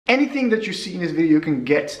Anything that you see in this video you can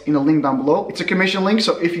get in a link down below. It's a commission link,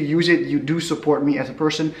 so if you use it, you do support me as a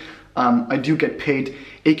person. I do get paid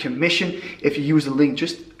a commission if you use the link,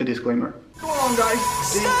 just a disclaimer. Go on, guys.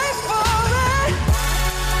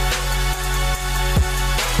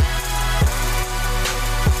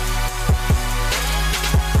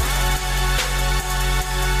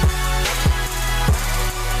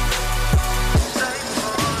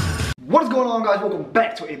 What is going on, guys? Welcome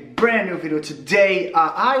back to a brand new video. Today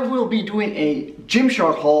I will be doing a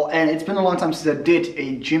Gymshark haul, and it's been a long time since I did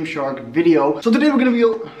a Gymshark video. So today we're gonna be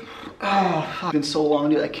it's been so long,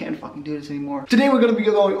 dude, I can't fucking do this anymore. Today we're gonna be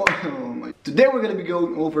going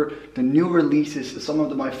over the new releases, some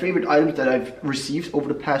of my favorite items that I've received over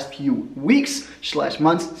the past few weeks /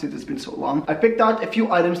 months since it's been so long. I picked out a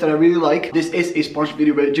few items that I really like. This is a sponsored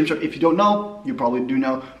video by Gymshark. If you don't know, you probably do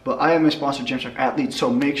know, but I am a sponsored Gymshark athlete, so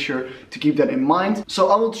make sure to keep that in mind. So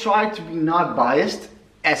I will try to be not biased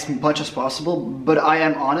as much as possible, but I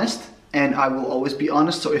am honest, and I will always be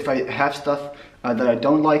honest. So if I have stuff that I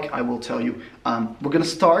don't like, I will tell you. We're gonna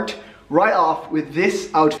start right off with this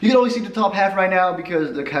outfit. You can only see the top half right now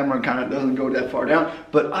because the camera kind of doesn't go that far down,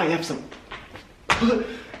 but I have some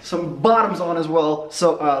bottoms on as well.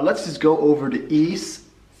 So let's just go over the Ease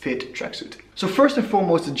Fit tracksuit. So first and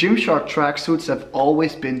foremost, the Gymshark tracksuits have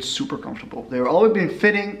always been super comfortable. They've always been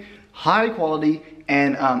fitting, high quality,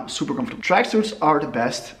 and super comfortable. Tracksuits are the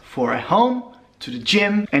best for at home, to the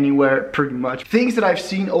gym, anywhere pretty much. Things that I've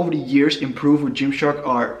seen over the years improve with Gymshark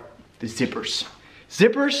are the zippers.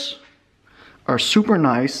 Zippers are super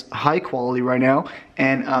nice, high quality right now,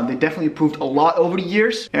 and they definitely improved a lot over the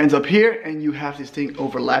years. It ends up here, and you have this thing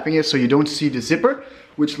overlapping it, so you don't see the zipper,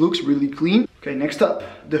 which looks really clean. Okay, next up,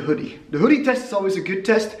 the hoodie. The hoodie test is always a good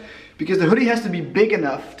test, because the hoodie has to be big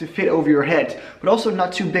enough to fit over your head, but also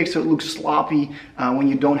not too big so it looks sloppy when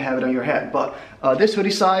you don't have it on your head. But this hoodie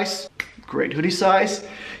size, great hoodie size.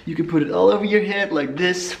 You can put it all over your head like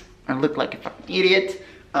this and look like a fucking idiot.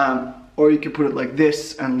 Or you can put it like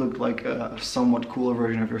this and look like a somewhat cooler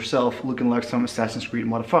version of yourself, looking like some Assassin's Creed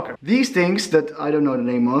motherfucker. These things that I don't know the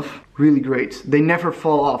name of, really great. They never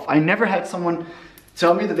fall off. I never had someone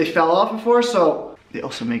tell me that they fell off before, so they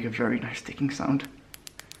also make a very nice ticking sound.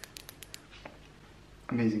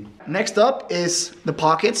 Amazing. Next up is the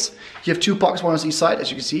pockets. You have two pockets, one on each side,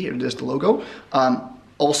 as you can see, and there's the logo.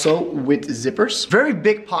 Also with zippers. Very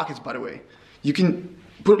big pockets, by the way. You can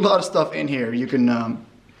put a lot of stuff in here. You can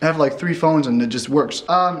have like 3 phones and it just works.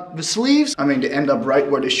 The sleeves, I mean, they end up right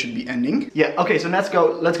where they should be ending. Yeah, okay, so let's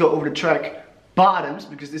go over the track bottoms,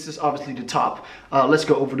 because this is obviously the top. Let's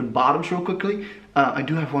go over the bottoms real quickly. I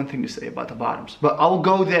do have one thing to say about the bottoms, but I will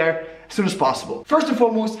go there as soon as possible. First and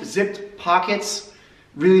foremost, zipped pockets.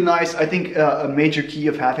 Really nice. I think a major key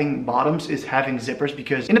of having bottoms is having zippers,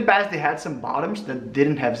 because in the past they had some bottoms that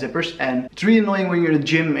didn't have zippers, and it's really annoying when you're in the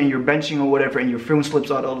gym and you're benching or whatever and your phone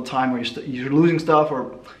slips out all the time, or you're losing stuff,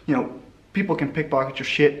 or you know, people can pickpocket your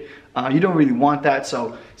shit. You don't really want that,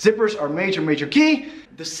 so zippers are major key.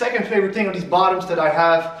 The second favorite thing on these bottoms that I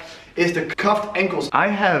have is the cuffed ankles. I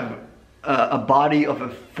have a body of a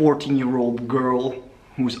 14-year-old girl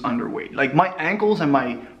who's underweight. Like my ankles and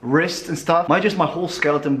my wrists and stuff, my whole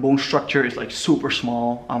skeleton bone structure is like super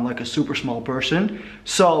small. I'm like a super small person.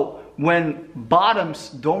 So when bottoms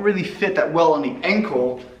don't really fit that well on the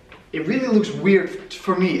ankle, it really looks weird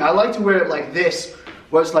for me. I like to wear it like this,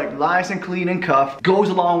 where it's like nice and clean and cuffed, goes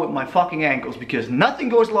along with my fucking ankles, because nothing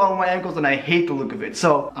goes along with my ankles and I hate the look of it.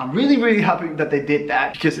 So I'm really happy that they did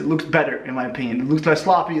that, because it looks better in my opinion. It looks less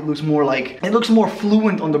sloppy, it looks more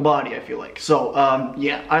fluent on the body, I feel like. So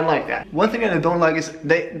yeah, I like that. One thing that I don't like is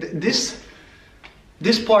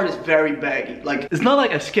this part is very baggy. Like, it's not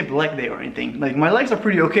like I skipped leg day or anything. Like, my legs are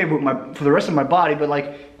pretty okay for the rest of my body, but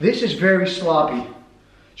like, this is very sloppy.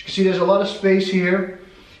 As you can see, there's a lot of space here,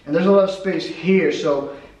 and there's a lot of space here,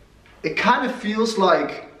 so it kind of feels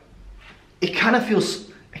like, it kind of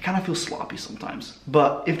feels sloppy sometimes.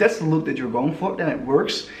 But if that's the look that you're going for, then it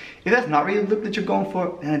works. If that's not really the look that you're going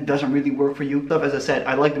for, then it doesn't really work for you. As I said,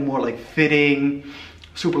 I like the more like fitting,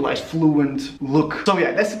 super light, fluent look. So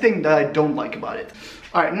yeah, that's the thing that I don't like about it.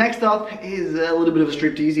 Alright, next up is a little bit of a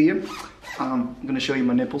striptease here. I'm gonna show you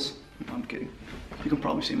my nipples. No, I'm kidding. You can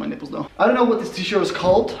probably see my nipples though. I don't know what this t-shirt is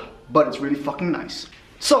called, but it's really fucking nice.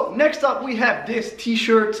 So next up we have this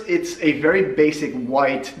t-shirt. It's a very basic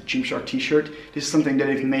white Gymshark t-shirt. This is something that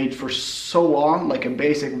they've made for so long, like a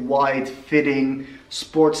basic white fitting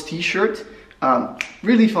sports t-shirt.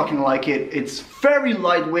 Really fucking like it. It's very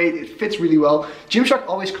lightweight, it fits really well. Gymshark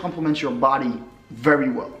always complements your body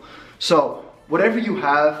very well. So whatever you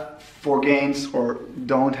have 4 gains or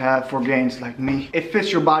don't have 4 gains like me. It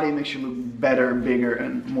fits your body, it makes you look better, bigger,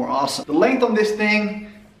 and more awesome. The length on this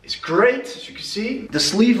thing is great, as you can see. The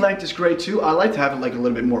sleeve length is great too. I like to have it like a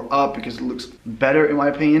little bit more up because it looks better in my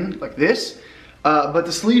opinion, like this. But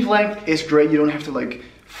the sleeve length is great. You don't have to like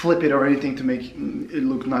flip it or anything to make it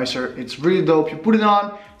look nicer. It's really dope. You put it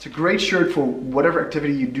on. It's a great shirt for whatever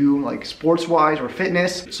activity you do, like sports-wise or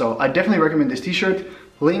fitness. So I definitely recommend this t-shirt.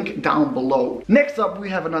 Link down below. Next up, we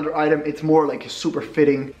have another item. It's more like a super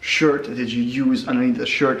fitting shirt that you use underneath the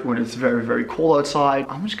shirt when it's very, very cold outside.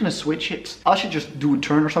 I'm just gonna switch it. I should just do a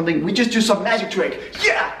turn or something. We just do some magic trick.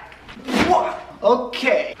 Yeah!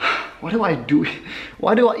 Okay. What do I do?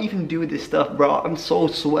 Why do I even do this stuff, bro? I'm so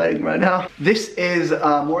sweating right now. This is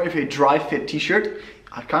more of a dry fit t-shirt.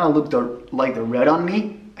 I kind of look like the red on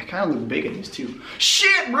me. I kind of look big in these too.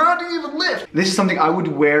 Shit, bro, I didn't even lift. This is something I would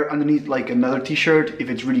wear underneath like another t-shirt if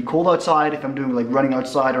it's really cold outside, if I'm doing like running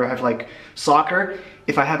outside or I have like soccer.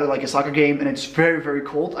 If I have like a soccer game and it's very, very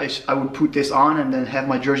cold, I would put this on and then have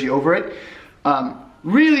my jersey over it.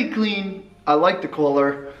 Really clean. I like the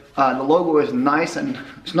color. The logo is nice and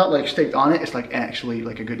it's not like staked on it. It's like actually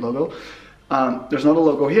like a good logo. There's another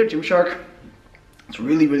logo here, Gymshark. It's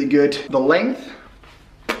really, really good. The length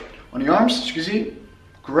on the arms, as you can see.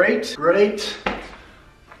 Great, great.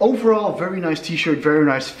 Overall, very nice t-shirt, very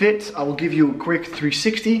nice fit. I will give you a quick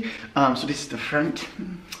 360. So this is the front,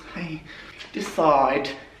 hey, this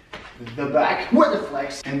side, the back, with the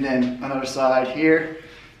flex, and then another side here,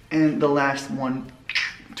 and the last one.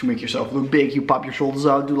 To make yourself look big, you pop your shoulders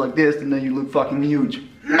out, do like this, and then you look fucking huge.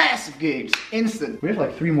 Massive gains, instant. We have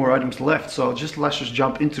like 3 more items left, so let's just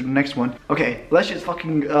jump into the next one. Okay, let's just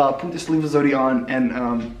fucking put the sleeveless hoodie on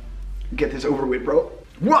and get this over with, bro.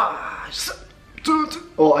 Oh,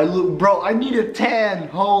 bro, I need a tan.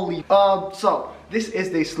 Holy. So this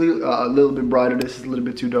is the sleeve, a little bit brighter. This is a little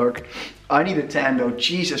bit too dark. I need a tan though.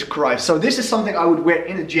 Jesus Christ. So this is something I would wear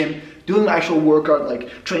in the gym, doing an actual workout,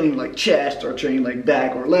 like training like chest or training like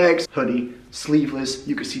back or legs. Hoodie, sleeveless.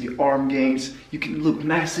 You can see the arm gains. You can look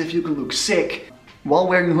massive. You can look sick. While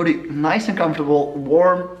wearing a hoodie, nice and comfortable,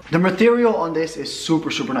 warm. The material on this is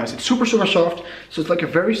super, super nice. It's super, super soft. So it's like a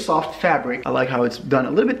very soft fabric. I like how it's done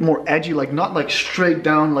a little bit more edgy, like not like straight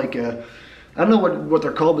down like a, I don't know what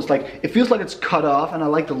they're called, but it's like, it feels like it's cut off and I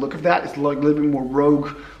like the look of that. It's like a little bit more rogue,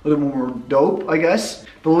 a little bit more dope, I guess.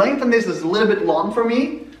 The length on this is a little bit long for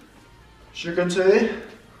me. As you can see.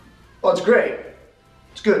 Oh, it's great.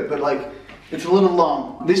 It's good, but like, it's a little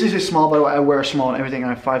long. This is a small, by the way. I wear a small and everything.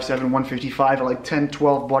 I'm 5'7", 155. I like 10,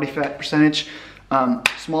 12 body fat percentage.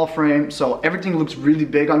 Small frame, so everything looks really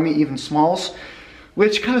big on me, even smalls,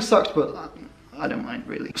 which kind of sucks, but I don't mind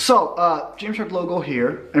really. So, Gymshark logo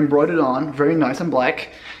here, embroidered on, very nice and black.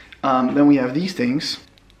 Then we have these things.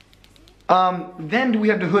 Then we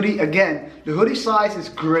have the hoodie. Again, the hoodie size is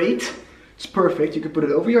great. It's perfect. You can put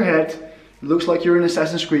it over your head. It looks like you're an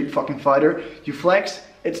Assassin's Creed fucking fighter. You flex.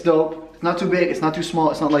 It's dope. It's not too big, it's not too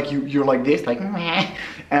small, it's not like you're like this, like meh.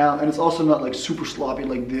 And it's also not like super sloppy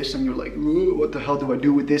like this and you're like, what the hell do I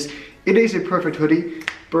do with this? It is a perfect hoodie,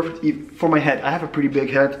 perfect for my head. I have a pretty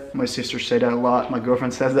big head. My sisters say that a lot, my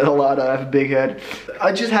girlfriend says that a lot, I have a big head.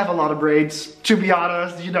 I just have a lot of braids, to be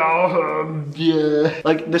honest, you know, yeah.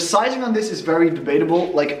 Like the sizing on this is very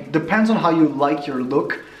debatable, like depends on how you like your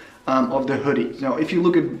look. Of the hoodie. So if you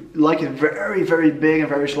look at like it very, very big and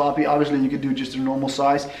very sloppy, obviously you could do just a normal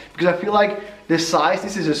size, because I feel like this size,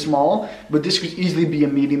 this is a small, but this could easily be a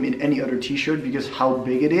medium in any other t-shirt because how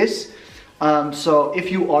big it is. So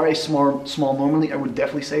if you are a small normally, I would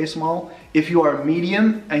definitely say a small. If you are a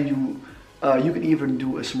medium and you could even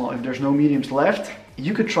do a small, if there's no mediums left,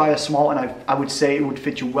 you could try a small, and I would say it would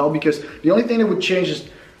fit you well, because the only thing that would change is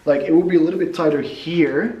like it would be a little bit tighter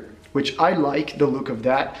here, which I like the look of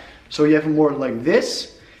that. So you have more like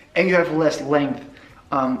this, and you have less length,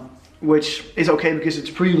 which is okay because it's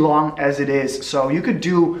pretty long as it is. So you could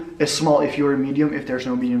do a small if you're a medium, if there's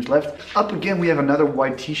no mediums left. Up again, we have another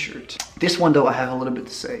white t-shirt. This one though, I have a little bit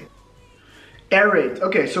to say. Aerate.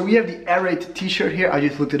 Okay, so we have the Aerate t-shirt here. I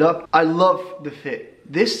just looked it up. I love the fit.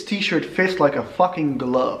 This t-shirt fits like a fucking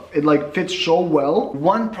glove. It like fits so well.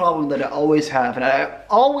 One problem that I always have, and I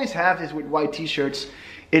always have this with white t-shirts,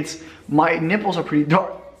 it's my nipples are pretty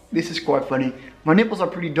dark. This is quite funny. My nipples are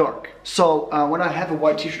pretty dark. So when I have a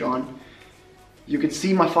white t-shirt on, you can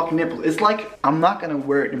see my fucking nipples. It's like, I'm not gonna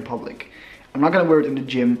wear it in public. I'm not gonna wear it in the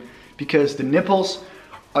gym because the nipples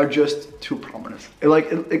are just too prominent.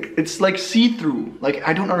 It's like see-through. Like,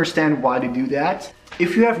 I don't understand why they do that.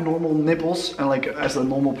 If you have normal nipples and like as a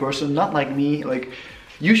normal person, not like me, like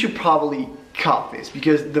you should probably cop this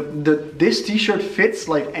because this t-shirt fits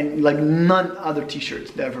like none other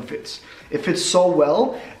t-shirt that ever fits. It fits so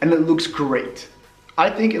well and it looks great. I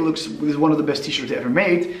think it is one of the best t-shirts ever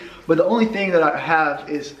made, but the only thing that I have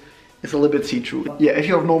is it's a little bit see-through. Yeah, if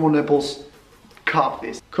you have normal nipples, cop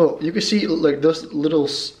this. Cool. You can see like those little,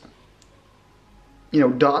 you know,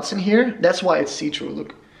 dots in here. That's why it's see-through.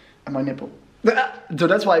 Look at my nipple. So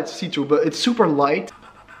that's why it's see-through, but it's super light.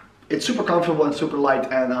 It's super comfortable and super light,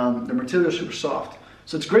 and the material is super soft.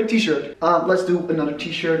 So it's a great t-shirt. Let's do another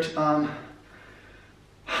t-shirt.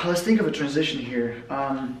 Let's think of a transition here.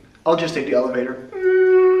 I'll just take the elevator.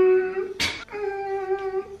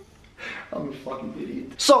 I'm a fucking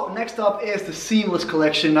idiot. So next up is the seamless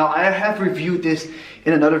collection. Now I have reviewed this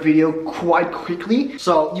in another video quite quickly.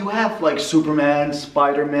 So you have like Superman,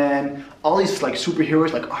 Spider-Man, all these like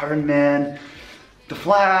superheroes like Iron Man, The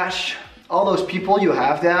Flash, all those people, you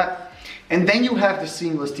have that. And then you have the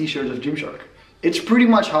seamless t-shirts of Gymshark. It's pretty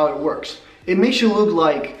much how it works. It makes you look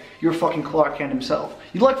like you're fucking Clark Kent himself.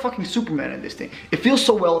 You like fucking Superman in this thing. It feels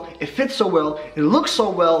so well, it fits so well, it looks so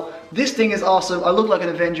well. This thing is awesome. I look like an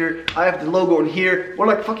Avenger. I have the logo in here. We're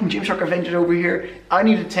like fucking Gymshark Avengers over here. I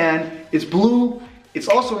need a tan. It's blue. It's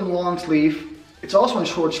also in long sleeve. It's also in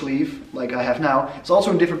short sleeve, like I have now. It's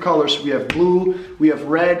also in different colors. We have blue, we have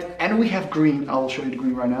red, and we have green. I will show you the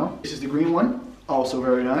green right now. This is the green one. Also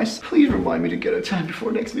very nice. Please remind me to get a tan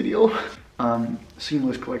before next video.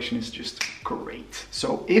 Seamless collection is just great.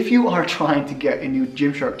 So if you are trying to get a new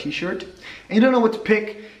Gymshark t-shirt and you don't know what to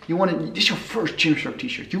pick, this is your first Gymshark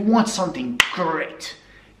t-shirt, you want something great,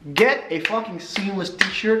 get a fucking seamless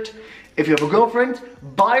t-shirt. If you have a girlfriend,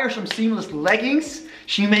 buy her some seamless leggings.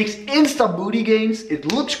 She makes insta booty gains.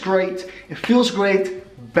 It looks great, it feels great,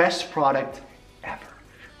 best product ever.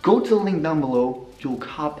 Go to the link down below, you'll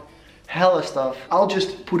cop hella stuff. I'll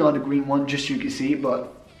just put on the green one just so you can see,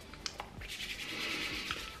 but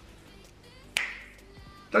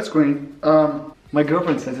that's green. My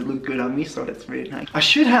girlfriend says it looked good on me, so that's really nice. I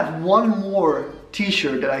should have one more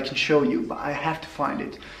t-shirt that I can show you, but I have to find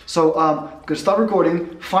it. So I'm gonna stop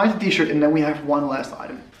recording, find the t-shirt, and then we have one last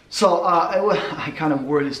item. So I kind of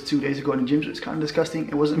wore this 2 days ago in the gym, so it's kind of disgusting.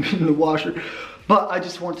 It wasn't in the washer. But I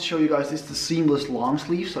just want to show you guys, this is the seamless long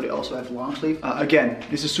sleeve, so they also have long sleeve. Again,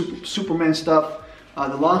 this is Superman stuff.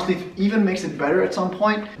 The long sleeve even makes it better at some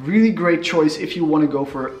point. Really great choice if you want to go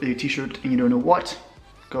for a t-shirt and you don't know what.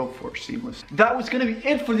 Go for seamless. That was gonna be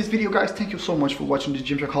it for this video, guys. Thank you so much for watching this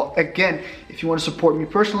Gymshark haul. Again, if you want to support me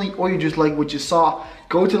personally or you just like what you saw,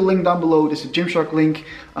 go to the link down below. This is a Gymshark link.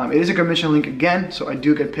 It is a commission link again, so I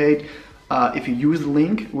do get paid if you use the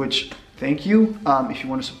link, which thank you. If you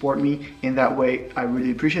want to support me in that way, I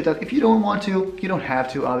really appreciate that. If you don't want to, you don't have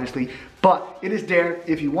to, obviously, but it is there.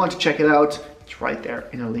 If you want to check it out, it's right there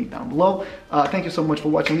in the link down below. Thank you so much for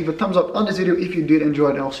watching. Leave a thumbs up on this video if you did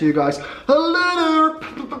enjoy it, and I'll see you guys later.